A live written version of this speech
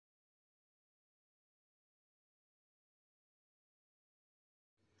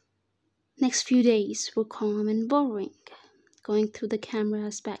Next few days were calm and boring. Going through the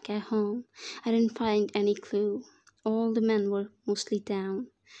cameras back at home, I didn't find any clue. All the men were mostly down,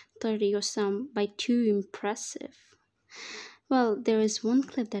 30 or some by too impressive. Well, there is one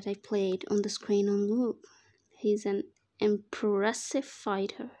clip that I played on the screen on loop. He's an impressive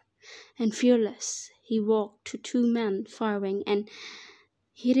fighter and fearless. He walked to two men firing and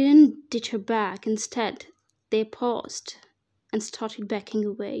he didn't deter back. Instead, they paused and started backing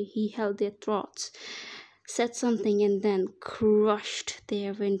away. He held their throats, said something, and then crushed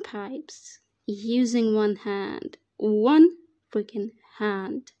their windpipes using one hand. One freaking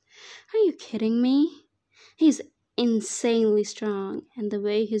hand. Are you kidding me? He's insanely strong, and the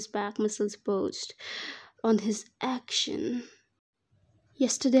way his back muscles bulged on his action.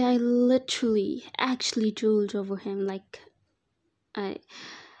 Yesterday I literally actually drooled over him like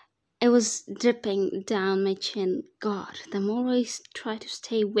it was dripping down my chin. God, the more I try to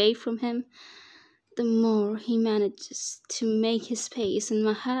stay away from him, the more he manages to make his space in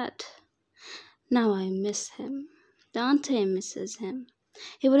my head. Now I miss him. Dante misses him.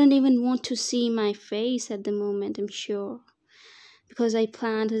 He wouldn't even want to see my face at the moment, I'm sure. Because I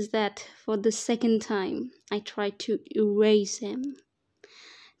planned his death for the second time. I tried to erase him.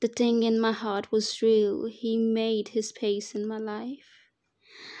 The thing in my heart was real. He made his space in my life.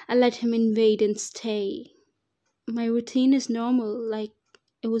 I let him invade and stay. My routine is normal, like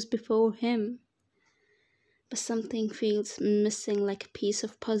it was before him. But something feels missing, like a piece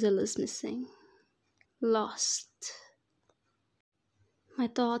of puzzle is missing. Lost. My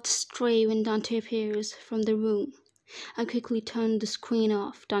thoughts stray when Dante appears from the room. I quickly turned the screen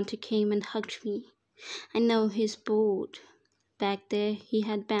off. Dante came and hugged me. I know he's bored. Back there he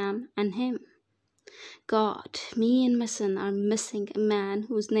had Bam and him. God, me and my son are missing a man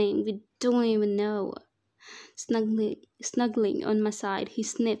whose name we don't even know. Snuggling on my side, he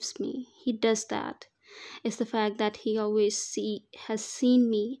sniffs me. He does that. It's the fact that he always has seen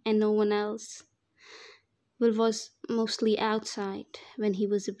me and no one else. Will was mostly outside when he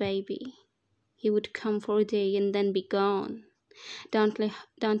was a baby. He would come for a day and then be gone.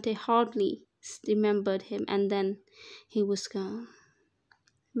 Dante hardly remembered him, and then he was gone.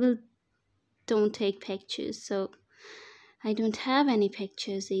 Will don't take pictures, so I don't have any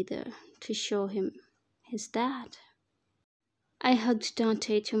pictures either to show him his dad. I hugged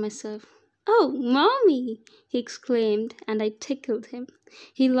Dante to myself. "Oh, Mommy!" he exclaimed, and I tickled him.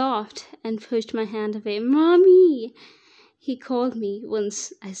 He laughed and pushed my hand away. "Mommy!" he called me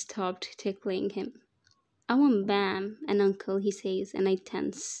once I stopped tickling him. "I want Bam and Uncle," he says, and I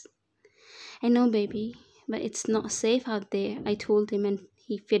tense. "I know, baby, but it's not safe out there," I told him, and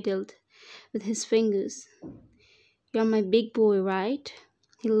he fiddled with his fingers. "You're my big boy, right?"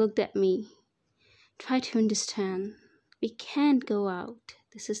 He looked at me. "Try to understand. We can't go out.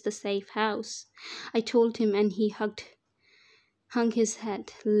 This is the safe house," I told him, and he hung his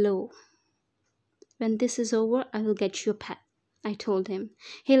head low. "When this is over, I will get you a pet," I told him.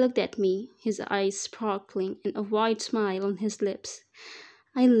 He looked at me, his eyes sparkling and a wide smile on his lips.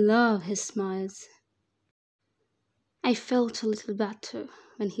 I love his smiles. I felt a little better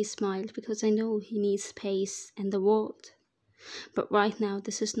when he smiled because I know he needs space and the world. But right now,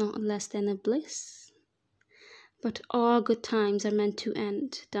 this is not less than a bliss. But all good times are meant to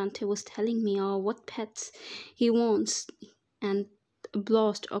end. Dante was telling me all what pets he wants, and a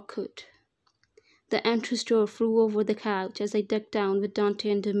blast occurred. The entrance door flew over the couch as I ducked down with Dante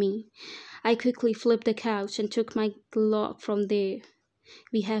under me. I quickly flipped the couch and took my glove from there.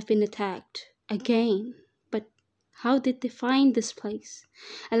 We have been attacked. Again. But how did they find this place?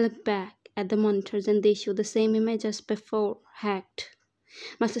 I looked back at the monitors and they show the same image as before. Hacked.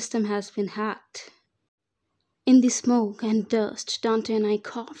 My system has been hacked. In the smoke and dust, Dante and I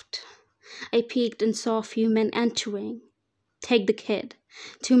coughed. I peeked and saw a few men entering. "Take the kid."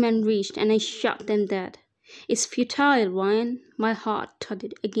 2 men reached and I shot them dead. "It's futile, Ryan." My heart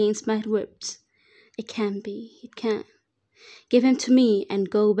thudded against my ribs. "It can't be. It can't. Give him to me and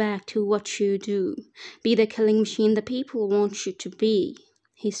go back to what you do. Be the killing machine the people want you to be."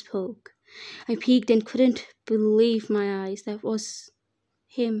 He spoke. I peeked and couldn't believe my eyes. That was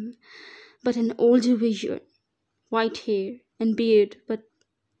him, but an older vision. White hair and beard, but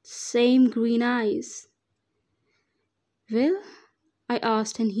same green eyes. "Will?" I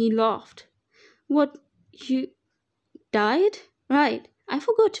asked, and he laughed. "What, you died?" "Right, I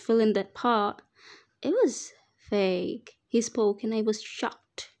forgot to fill in that part. It was fake." He spoke, and I was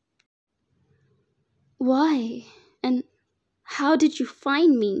shocked. "Why? And how did you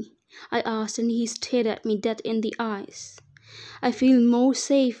find me?" I asked, and he stared at me dead in the eyes. I feel more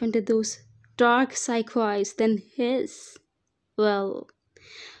safe under those dark psycho eyes than his. Well,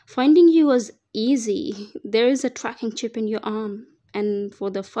 Finding you was easy. There is a tracking chip in your arm. And for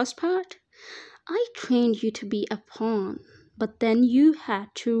the first part, I trained you to be a pawn. But then you had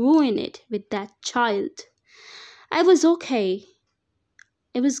to ruin it with that child. I was okay.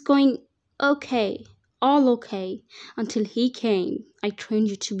 It was going okay. All okay. Until he came. I trained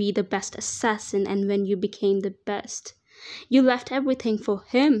you to be the best assassin, and when you became the best, you left everything for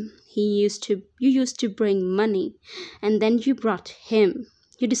him. You used to bring money, and then you brought him.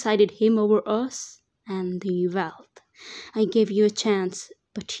 You decided him over us and the wealth. I gave you a chance,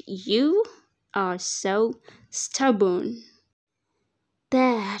 but you are so stubborn.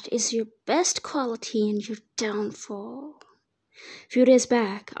 That is your best quality and your downfall. Few days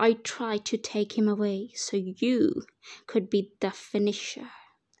back, I tried to take him away so you could be the finisher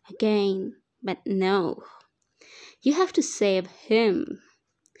again, but no. You have to save him.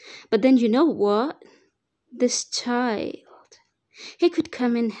 But then you know what? This child, he could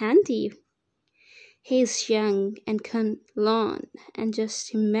come in handy. He's young and can learn, and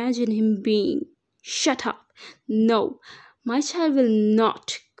just imagine him being. Shut up. No, my child will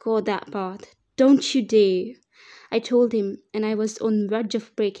not go that path. Don't you dare. I told him, and I was on verge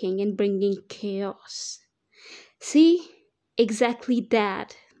of breaking and bringing chaos. See? Exactly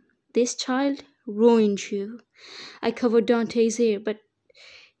that. This child ruined you. I covered Dante's ear, but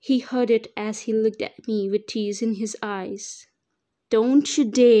he heard it as he looked at me with tears in his eyes. Don't you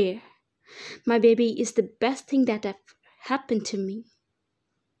dare. My baby is the best thing that ever happened to me.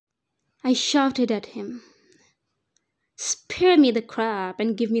 I shouted at him. Spare me the crab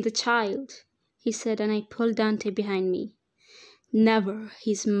and give me the child, he said, and I pulled Dante behind me. Never.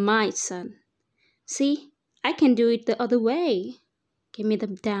 He's my son. See, I can do it the other way. Give me the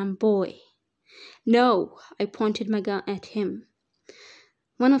damn boy. No, I pointed my gun at him.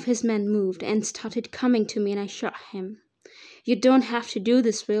 One of his men moved and started coming to me, and I shot him. You don't have to do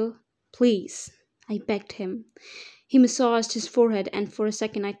this, Will. Please, I begged him. He massaged his forehead, and for a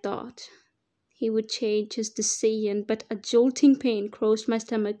second I thought he would change his decision, but a jolting pain crossed my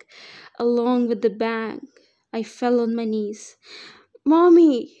stomach along with the bang. I fell on my knees.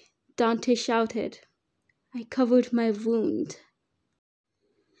 Mommy, Dante shouted. I covered my wound.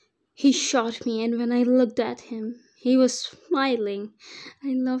 He shot me, and when I looked at him, he was smiling.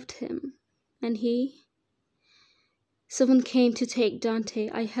 I loved him. And someone came to take Dante.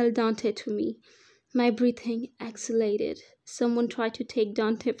 I held Dante to me. My breathing accelerated. Someone tried to take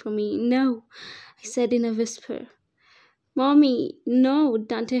Dante from me. No, I said in a whisper. Mommy, no.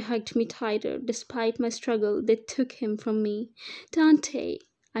 Dante hugged me tighter. Despite my struggle, they took him from me. Dante,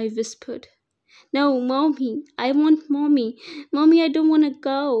 I whispered. No, Mommy, I want Mommy. Mommy, I don't want to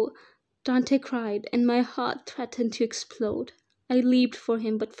go. Dante cried, and my heart threatened to explode. I leaped for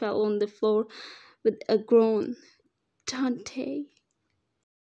him but fell on the floor with a groan. Dante.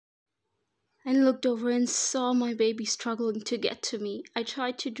 I looked over and saw my baby struggling to get to me. I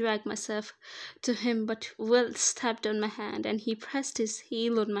tried to drag myself to him, but Will stepped on my hand and he pressed his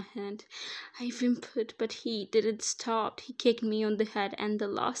heel on my hand. I whimpered, but he didn't stop. He kicked me on the head, and the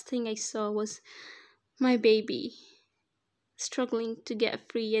last thing I saw was my baby struggling to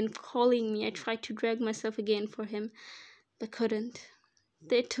get free and calling me. I tried to drag myself again for him, but couldn't.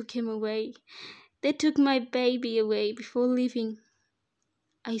 They took him away. They took my baby away. Before leaving,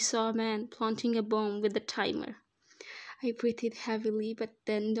 I saw a man planting a bomb with a timer. I breathed heavily, but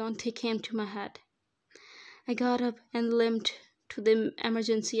then Dante came to my head. I got up and limped to the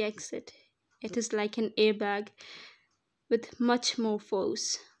emergency exit. It is like an airbag with much more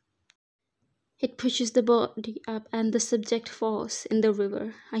force. It pushes the body up and the subject falls in the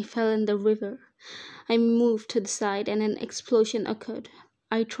river. I fell in the river. I moved to the side and an explosion occurred.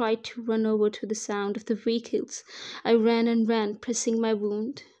 I tried to run over to the sound of the vehicles. I ran and ran, pressing my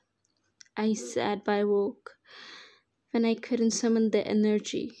wound. I sat by a rock. When I couldn't summon the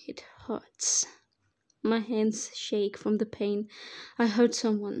energy, it hurts. My hands shake from the pain. I hurt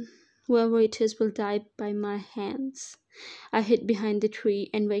someone. Whoever it is will die by my hands. I hid behind the tree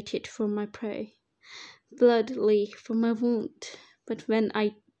and waited for my prey. Blood leaked from my wound, but when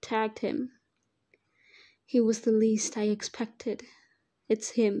I tagged him, he was the least I expected.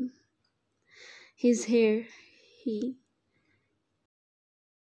 It's him. He's here.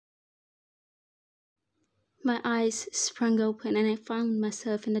 My eyes sprang open and I found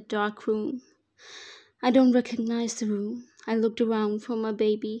myself in a dark room. I don't recognize the room. I looked around for my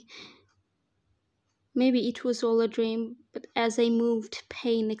baby. Maybe it was all a dream, but as I moved,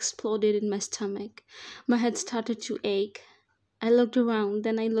 pain exploded in my stomach. My head started to ache. I looked around,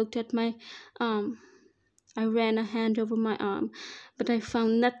 then I looked at my arm. I ran a hand over my arm, but I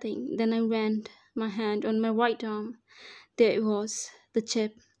found nothing. Then I ran my hand on my right arm. There it was, the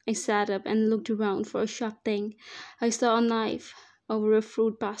chip. I sat up and looked around for a sharp thing. I saw a knife over a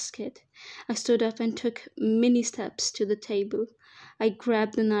fruit basket. I stood up and took many steps to the table. I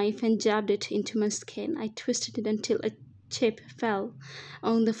grabbed the knife and jabbed it into my skin. I twisted it until a chip fell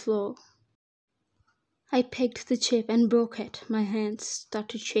on the floor. I picked the chip and broke it. My hands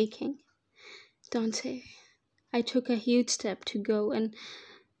started shaking. Dante. I took a huge step to go and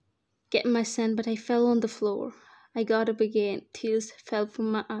get my son, but I fell on the floor. I got up again. Tears fell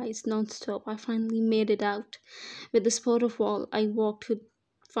from my eyes non-stop. I finally made it out. With the spot of wall, I walked to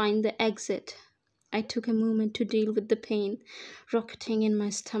find the exit. I took a moment to deal with the pain rocketing in my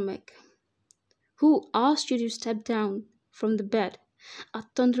stomach. Who asked you to step down from the bed? A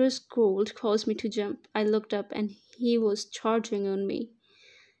thunderous growl caused me to jump. I looked up and he was charging on me.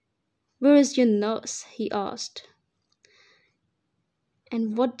 Where is your nurse? He asked.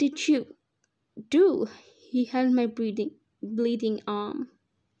 And what did you do? He held my bleeding arm.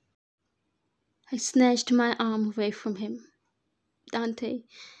 I snatched my arm away from him. Dante,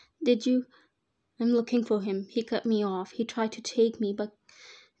 did you? I'm looking for him. He cut me off. He tried to take me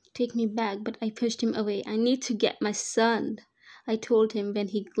back, but I pushed him away. I need to get my son, I told him when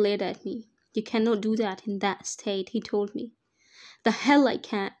he glared at me. You cannot do that in that state, he told me. The hell I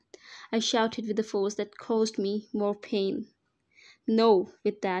can't, I shouted with a force that caused me more pain. No,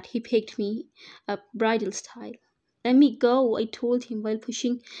 with that, he picked me up bridal style. Let me go, I told him while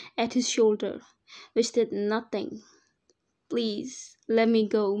pushing at his shoulder, which did nothing. Please, let me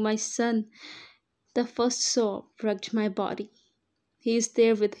go, my son. The first sob rugged my body. He is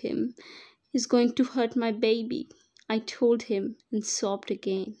there with him. He's going to hurt my baby, I told him and sobbed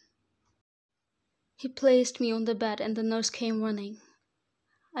again. He placed me on the bed and the nurse came running.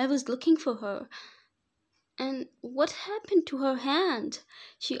 I was looking for her. And what happened to her hand?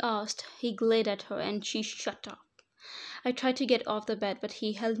 She asked. He glared at her and she shut up. I tried to get off the bed, but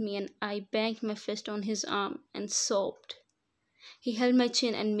he held me and I banged my fist on his arm and sobbed. He held my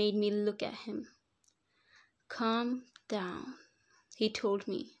chin and made me look at him. Calm down, he told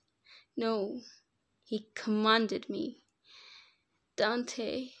me. No, he commanded me.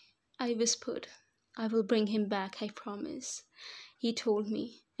 Dante, I whispered. I will bring him back, I promise, he told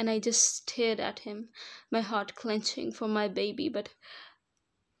me. And I just stared at him, my heart clenching for my baby, but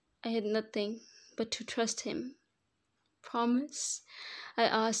I had nothing but to trust him. Promise? I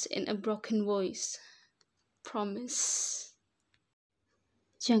asked in a broken voice. Promise.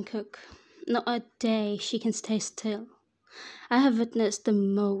 Jungkook, not a day she can stay still. I have witnessed the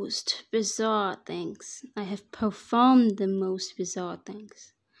most bizarre things. I have performed the most bizarre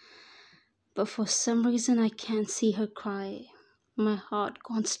things. But for some reason I can't see her cry. My heart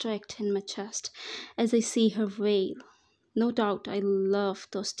constricts in my chest as I see her wail. No doubt I love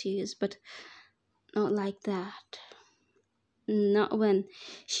those tears, but not like that. Not when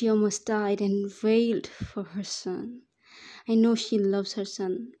she almost died and wailed for her son. I know she loves her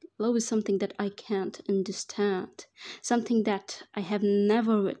son. Love is something that I can't understand. Something that I have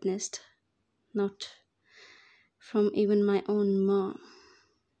never witnessed. Not from even my own mom.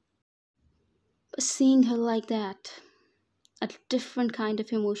 But seeing her like that, a different kind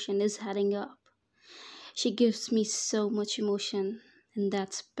of emotion is heading up. She gives me so much emotion, and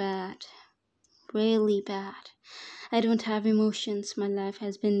that's bad. Really bad. I don't have emotions. My life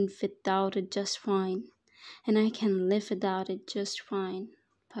has been without it just fine. And I can live without it just fine.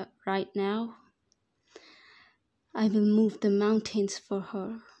 But right now, I will move the mountains for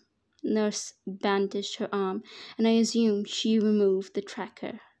her. Nurse bandaged her arm, and I assume she removed the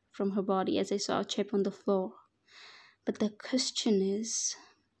tracker from her body as I saw a chip on the floor. But the question is,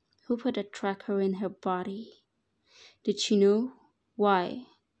 who put a tracker in her body? Did she know? Why?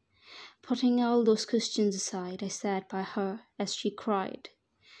 Putting all those questions aside, I sat by her as she cried.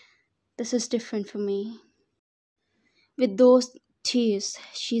 This is different for me. With those tears,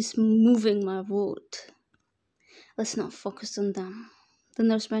 she's moving my world. Let's not focus on them. The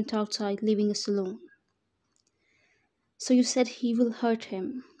nurse went outside, leaving us alone. So you said he will hurt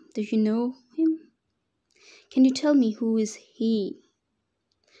him. Do you know him? Can you tell me who is he?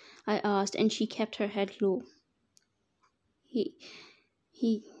 I asked, and she kept her head low.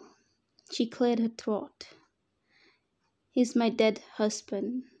 She cleared her throat. He's my dead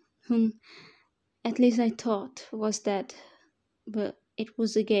husband, whom at least I thought was dead, but it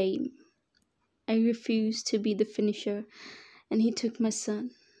was a game. I refused to be the finisher, and he took my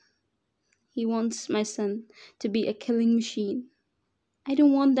son. He wants my son to be a killing machine. I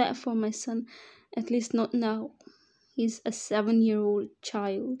don't want that for my son, at least not now. He's a 7-year-old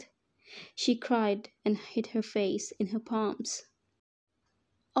child. She cried and hid her face in her palms.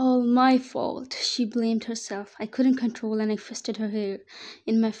 All my fault, she blamed herself. I couldn't control and I fisted her hair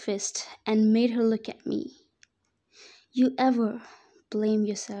in my fist and made her look at me. You ever blame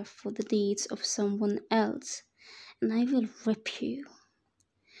yourself for the deeds of someone else, and I will rip you.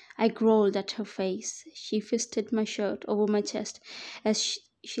 I growled at her face. She fisted my shirt over my chest as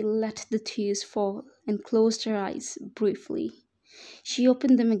she let the tears fall and closed her eyes briefly. She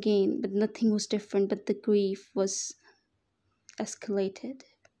opened them again, but nothing was different, but the grief was escalated.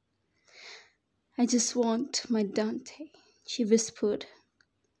 I just want my Dante, she whispered.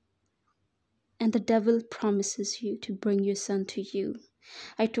 And the devil promises you to bring your son to you,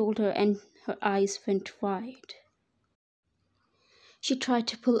 I told her, and her eyes went wide. She tried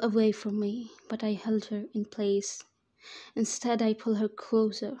to pull away from me, but I held her in place. Instead, I pulled her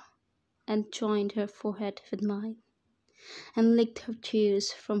closer and joined her forehead with mine and licked her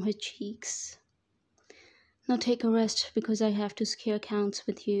tears from her cheeks. Now take a rest because I have to scare counts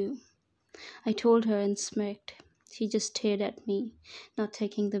with you, I told her and smirked. She just stared at me, not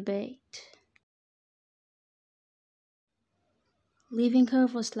taking the bait. Leaving her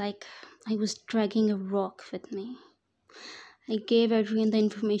was like I was dragging a rock with me. I gave Adrian the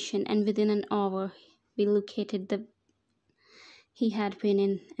information, and within an hour we located he had been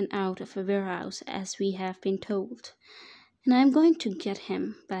in and out of a warehouse as we have been told, and I am going to get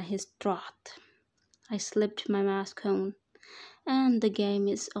him by his throat. I slipped my mask on, and the game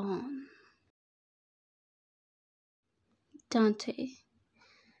is on. Dante.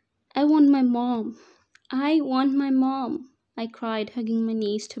 I want my mom. I want my mom. I cried, hugging my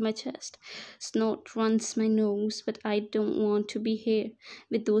knees to my chest. Snot runs my nose, but I don't want to be here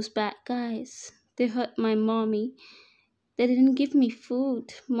with those bad guys. They hurt my mommy. They didn't give me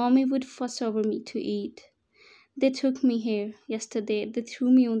food. Mommy would fuss over me to eat. They took me here yesterday. They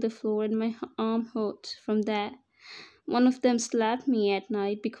threw me on the floor and my arm hurt from that. One of them slapped me at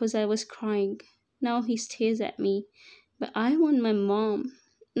night because I was crying. Now he stares at me. But I want my mom.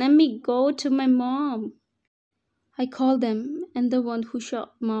 Let me go to my mom. I called them, and the one who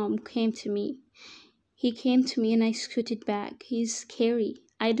shot Mom came to me. He came to me and I scooted back. He's scary.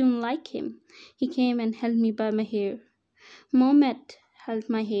 I don't like him. He came and held me by my hair. Mom had held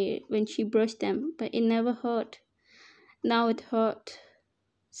my hair when she brushed them, but it never hurt. Now it hurt.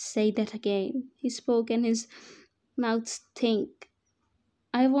 Say that again. He spoke and his mouth stank.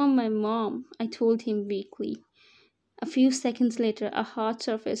 I want my mom, I told him weakly. A few seconds later, a hard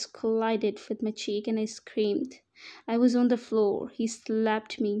surface collided with my cheek and I screamed. I was on the floor. He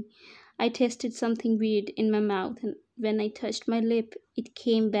slapped me. I tasted something weird in my mouth, and when I touched my lip, it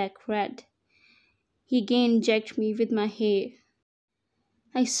came back red. He again jacked me with my hair.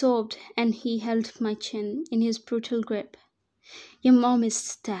 I sobbed, and he held my chin in his brutal grip. Your mom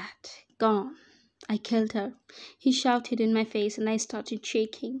is dead, gone. I killed her. He shouted in my face, and I started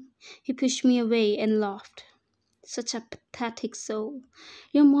shaking. He pushed me away and laughed. Such a pathetic soul.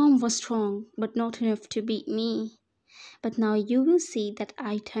 Your mom was strong, but not enough to beat me. But now you will see that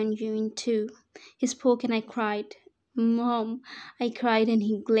I turned you in two. He spoke and I cried. Mom, I cried and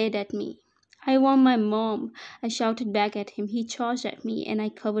he glared at me. I want my mom, I shouted back at him. He charged at me and I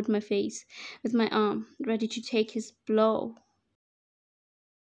covered my face with my arm, ready to take his blow.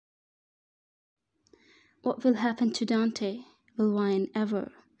 What will happen to Dante? Will Wine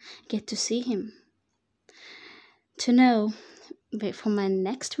ever get to see him? To know, wait for my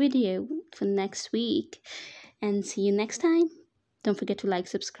next video for next week, and see you next time. Don't forget to like,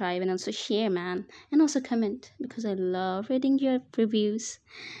 subscribe, and also share, man, and also comment, because I love reading your reviews.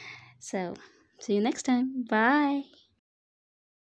 So see you next time. Bye.